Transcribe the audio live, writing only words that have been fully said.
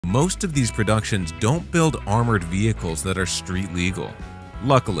most of these productions don't build armored vehicles that are street legal.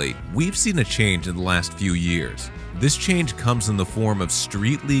 Luckily, we've seen a change in the last few years. This change comes in the form of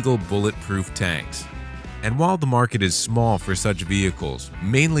street-legal bulletproof tanks. And while the market is small for such vehicles,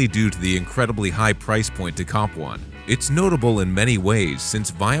 mainly due to the incredibly high price point to cop one, it's notable in many ways since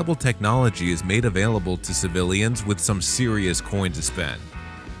viable technology is made available to civilians with some serious coin to spend.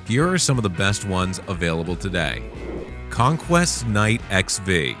 Here are some of the best ones available today. Conquest Knight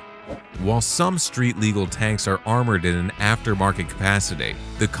XV. While some street-legal tanks are armored in an aftermarket capacity,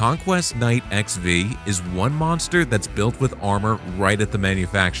 the Conquest Knight XV is one monster that's built with armor right at the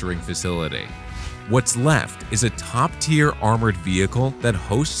manufacturing facility. What's left is a top-tier armored vehicle that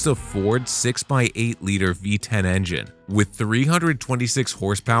hosts a Ford 6x8-liter V10 engine with 326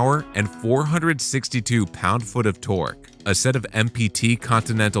 horsepower and 462 pound-foot of torque, a set of MPT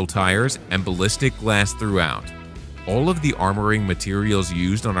Continental tires, and ballistic glass throughout. All of the armoring materials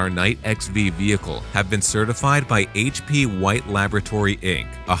used on our Knight XV vehicle have been certified by HP White Laboratory Inc.,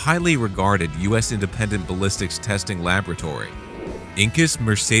 a highly regarded U.S. independent ballistics testing laboratory. Incus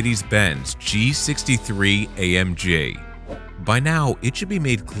Mercedes-Benz G63 AMG. By now, it should be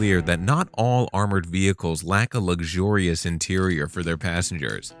made clear that not all armored vehicles lack a luxurious interior for their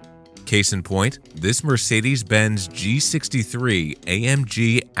passengers. Case in point, this Mercedes-Benz G63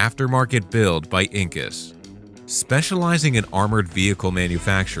 AMG aftermarket build by Incus. Specializing in armored vehicle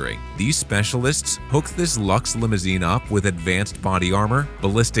manufacturing, these specialists hooked this luxe limousine up with advanced body armor,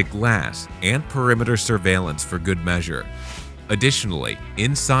 ballistic glass, and perimeter surveillance for good measure. Additionally,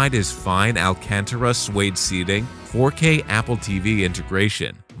 inside is fine Alcantara suede seating, 4K Apple TV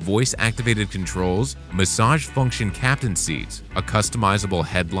integration, voice-activated controls, massage function captain seats, a customizable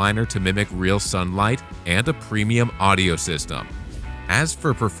headliner to mimic real sunlight, and a premium audio system. As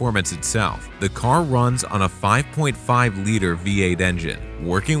for performance itself, the car runs on a 5.5-liter V8 engine,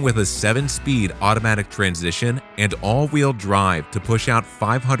 working with a 7-speed automatic transmission and all-wheel drive to push out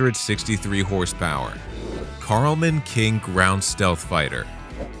 563 horsepower. Karlman King Ground Stealth Fighter.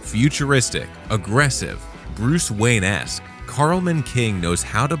 Futuristic, aggressive, Bruce Wayne-esque, Karlman King knows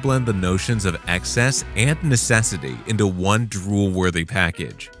how to blend the notions of excess and necessity into one drool-worthy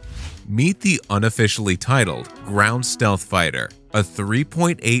package. Meet the unofficially titled Ground Stealth Fighter, a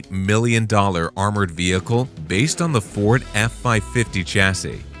 $3.8 million armored vehicle based on the Ford F-550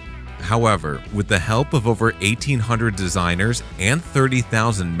 chassis. However, with the help of over 1,800 designers and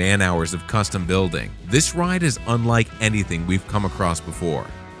 30,000 man-hours of custom building, this ride is unlike anything we've come across before.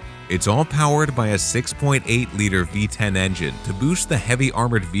 It's all powered by a 6.8-liter V10 engine to boost the heavy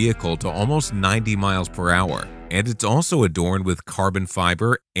armored vehicle to almost 90 miles per hour, and it's also adorned with carbon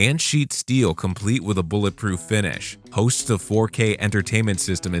fiber and sheet steel complete with a bulletproof finish, hosts a 4K entertainment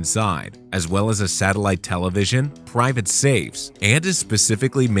system inside, as well as a satellite television, private safes, and is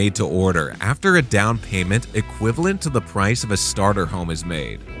specifically made to order after a down payment equivalent to the price of a starter home is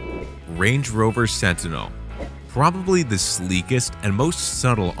made. Range Rover Sentinel. Probably the sleekest and most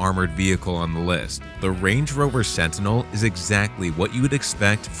subtle armored vehicle on the list, the Range Rover Sentinel is exactly what you would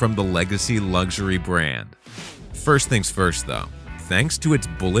expect from the legacy luxury brand. First things first though, thanks to its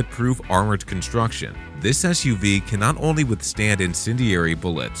bulletproof armored construction, this SUV can not only withstand incendiary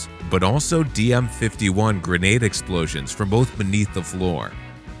bullets, but also DM-51 grenade explosions from both beneath the floor.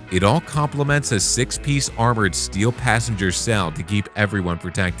 It all complements a 6-piece armored steel passenger cell to keep everyone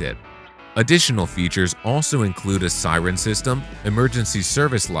protected. Additional features also include a siren system, emergency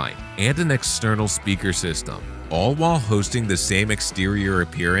service light, and an external speaker system, all while hosting the same exterior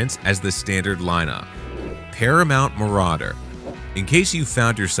appearance as the standard lineup. Paramount Marauder. In case you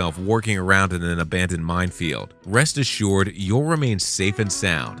found yourself working around in an abandoned minefield, rest assured you'll remain safe and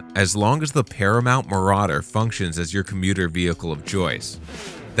sound as long as the Paramount Marauder functions as your commuter vehicle of choice.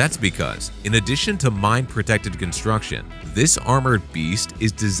 That's because, in addition to mine-protected construction, this armored beast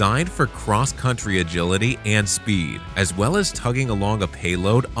is designed for cross-country agility and speed, as well as tugging along a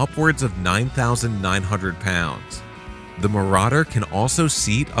payload upwards of 9,900 pounds. The Marauder can also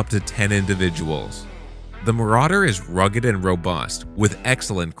seat up to 10 individuals. The Marauder is rugged and robust, with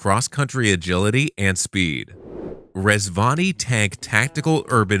excellent cross-country agility and speed. Rezvani Tank Tactical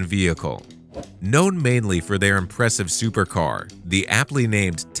Urban Vehicle. Known mainly for their impressive supercar, the aptly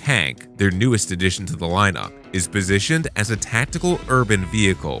named Tank, their newest addition to the lineup, is positioned as a tactical urban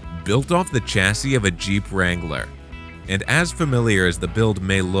vehicle built off the chassis of a Jeep Wrangler. And as familiar as the build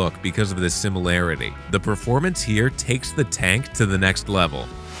may look because of this similarity, the performance here takes the Tank to the next level.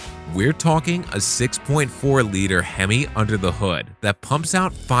 We're talking a 6.4-liter Hemi under the hood that pumps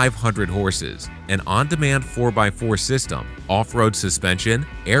out 500 horses, an on-demand 4x4 system, off-road suspension,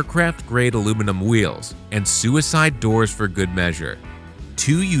 aircraft-grade aluminum wheels, and suicide doors for good measure.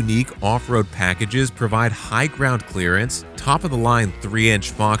 2 unique off-road packages provide high ground clearance, top-of-the-line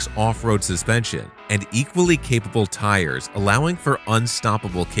 3-inch Fox off-road suspension, and equally capable tires, allowing for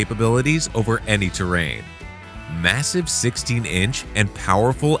unstoppable capabilities over any terrain. Massive 16-inch and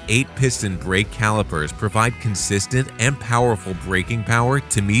powerful 8-piston brake calipers provide consistent and powerful braking power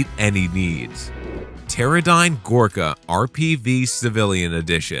to meet any needs. Teradyne Gorka RPV Civilian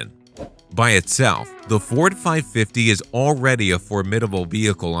Edition. By itself, the Ford 550 is already a formidable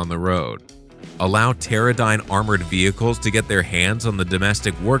vehicle on the road. Allow Teradyne armored vehicles to get their hands on the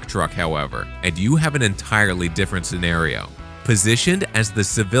domestic work truck, however, and you have an entirely different scenario. Positioned as the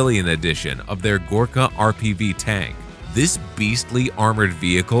civilian edition of their Gorka RPV tank, this beastly armored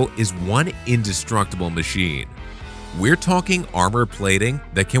vehicle is one indestructible machine. We're talking armor plating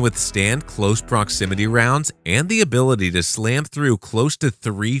that can withstand close proximity rounds and the ability to slam through close to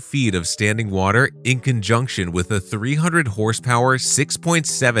 3 feet of standing water in conjunction with a 300 horsepower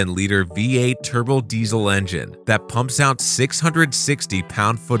 6.7-liter V8 turbo diesel engine that pumps out 660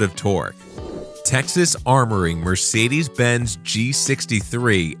 pound-foot of torque. Texas Armoring Mercedes-Benz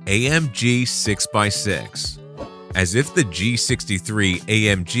G63 AMG 6x6. As if the G63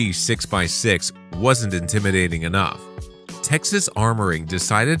 AMG 6x6 wasn't intimidating enough, Texas Armoring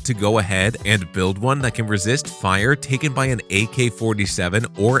decided to go ahead and build one that can resist fire taken by an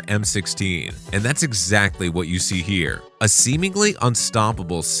AK-47 or M16. And that's exactly what you see here. A seemingly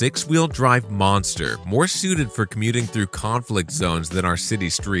unstoppable 6-wheel drive monster more suited for commuting through conflict zones than our city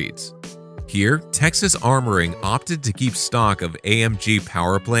streets. Here, Texas Armoring opted to keep stock of AMG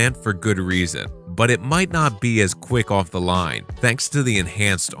power plant for good reason, but it might not be as quick off the line thanks to the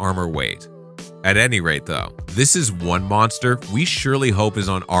enhanced armor weight. At any rate though, this is one monster we surely hope is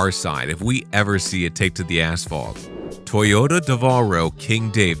on our side if we ever see it take to the asphalt. Toyota Devalro King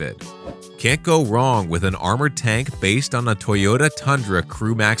David. Can't go wrong with an armored tank based on a Toyota Tundra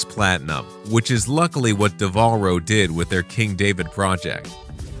Crew Max Platinum, which is luckily what Devalro did with their King David project.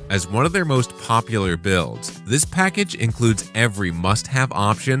 As one of their most popular builds, this package includes every must-have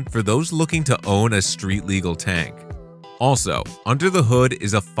option for those looking to own a street-legal tank. Also, under the hood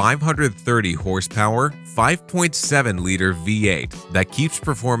is a 530 horsepower, 5.7-liter V8 that keeps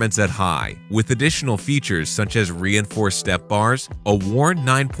performance at high, with additional features such as reinforced step bars, a worn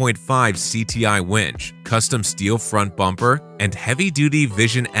 9.5 CTI winch, custom steel front bumper, and heavy-duty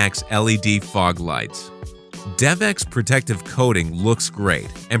Vision X LED fog lights. DevX protective coating looks great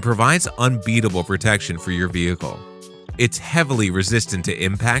and provides unbeatable protection for your vehicle. It's heavily resistant to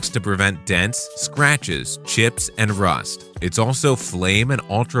impacts to prevent dents, scratches, chips, and rust. It's also flame and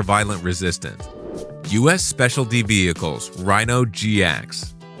ultraviolet resistant. U.S. Specialty Vehicles Rhino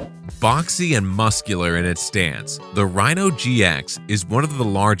GX. Boxy and muscular in its stance, the Rhino GX is one of the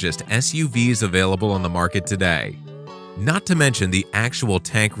largest SUVs available on the market today. Not to mention the actual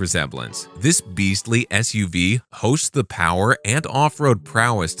tank resemblance, this beastly SUV hosts the power and off-road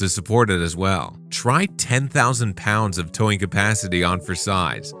prowess to support it as well. Try 10,000 pounds of towing capacity on for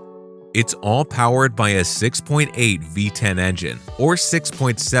size. It's all powered by a 6.8 V10 engine or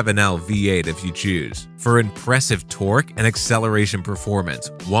 6.7L V8 if you choose, for impressive torque and acceleration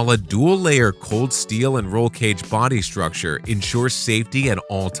performance, while a dual-layer cold steel and roll cage body structure ensures safety at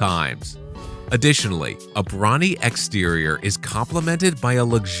all times. Additionally, a brawny exterior is complemented by a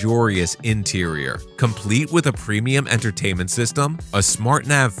luxurious interior, complete with a premium entertainment system, a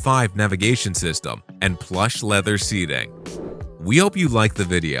SmartNav 5 navigation system, and plush leather seating. We hope you liked the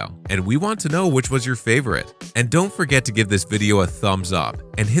video, and we want to know which was your favorite. And don't forget to give this video a thumbs up,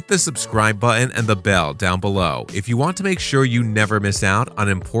 and hit the subscribe button and the bell down below if you want to make sure you never miss out on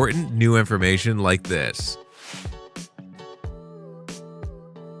important new information like this.